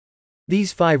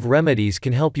These 5 remedies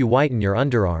can help you whiten your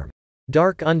underarm.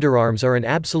 Dark underarms are an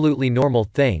absolutely normal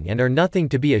thing and are nothing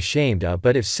to be ashamed of,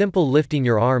 but if simple lifting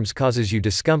your arms causes you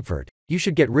discomfort, you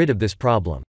should get rid of this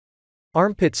problem.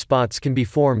 Armpit spots can be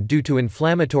formed due to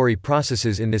inflammatory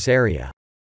processes in this area.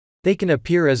 They can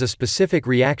appear as a specific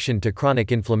reaction to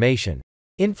chronic inflammation.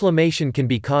 Inflammation can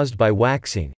be caused by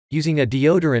waxing, using a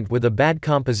deodorant with a bad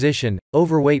composition,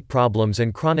 overweight problems,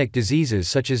 and chronic diseases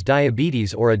such as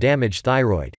diabetes or a damaged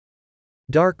thyroid.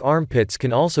 Dark armpits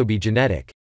can also be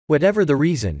genetic. Whatever the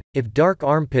reason, if dark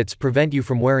armpits prevent you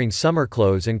from wearing summer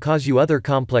clothes and cause you other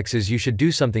complexes, you should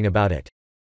do something about it.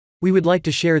 We would like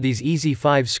to share these easy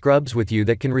 5 scrubs with you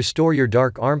that can restore your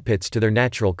dark armpits to their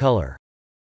natural color.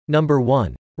 Number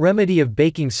 1. Remedy of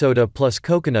baking soda plus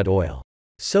coconut oil.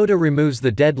 Soda removes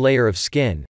the dead layer of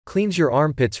skin, cleans your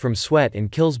armpits from sweat,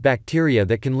 and kills bacteria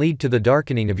that can lead to the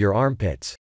darkening of your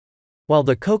armpits, while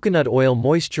the coconut oil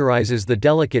moisturizes the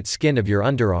delicate skin of your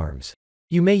underarms.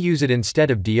 You may use it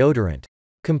instead of deodorant.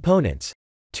 Components: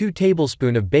 2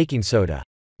 tablespoons of baking soda,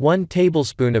 1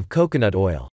 tablespoon of coconut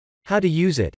oil. How to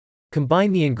use it: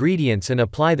 combine the ingredients and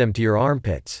apply them to your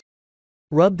armpits.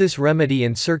 Rub this remedy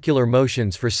in circular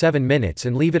motions for 7 minutes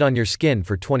and leave it on your skin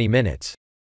for 20 minutes.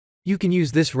 You can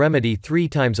use this remedy 3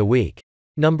 times a week.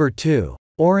 Number 2.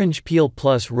 Orange peel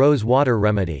plus rose water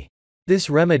remedy. This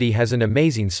remedy has an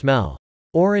amazing smell.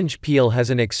 Orange peel has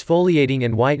an exfoliating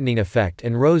and whitening effect,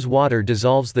 and rose water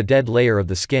dissolves the dead layer of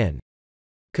the skin.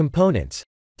 Components: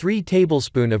 3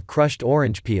 tablespoons of crushed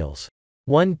orange peels,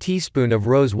 1 teaspoon of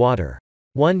rose water,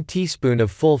 1 teaspoon of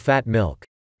full-fat milk.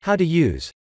 How to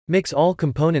use: mix all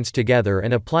components together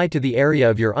and apply to the area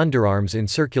of your underarms in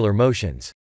circular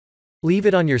motions. Leave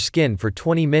it on your skin for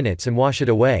 20 minutes and wash it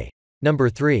away. Number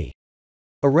 3.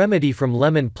 A remedy from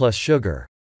lemon plus sugar.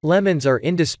 Lemons are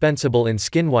indispensable in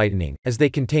skin whitening, as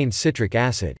they contain citric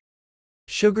acid.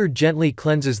 Sugar gently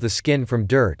cleanses the skin from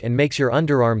dirt and makes your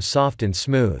underarms soft and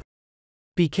smooth.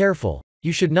 Be careful,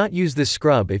 you should not use this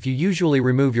scrub if you usually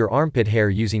remove your armpit hair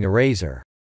using a razor.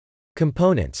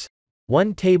 Components: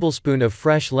 1 tablespoon of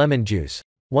fresh lemon juice,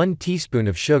 1 teaspoon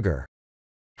of sugar.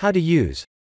 How to use: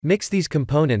 mix these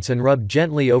components and rub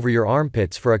gently over your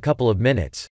armpits for a couple of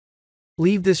minutes.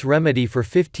 Leave this remedy for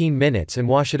 15 minutes and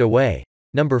wash it away.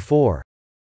 Number 4.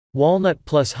 Walnut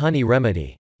plus honey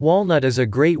remedy. Walnut is a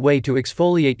great way to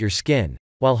exfoliate your skin,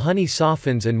 while honey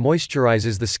softens and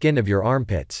moisturizes the skin of your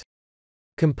armpits.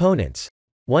 Components: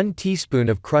 1 teaspoon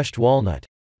of crushed walnut,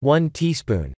 1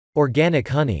 teaspoon organic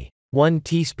honey, 1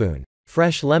 teaspoon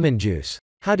fresh lemon juice.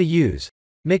 How to use: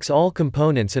 mix all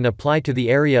components and apply to the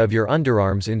area of your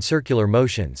underarms in circular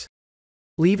motions.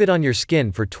 Leave it on your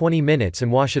skin for 20 minutes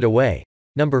and wash it away.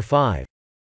 Number 5.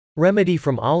 Remedy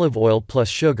from olive oil plus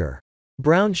sugar.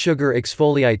 Brown sugar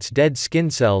exfoliates dead skin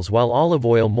cells while olive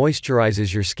oil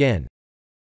moisturizes your skin.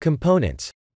 Components: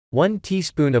 1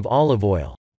 teaspoon of olive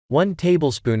oil, 1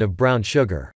 tablespoon of brown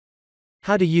sugar.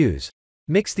 How to use: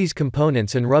 mix these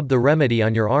components and rub the remedy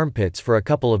on your armpits for a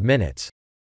couple of minutes.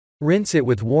 Rinse it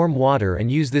with warm water and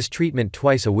use this treatment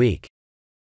twice a week.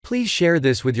 Please share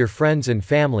this with your friends and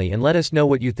family and let us know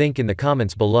what you think in the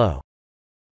comments below.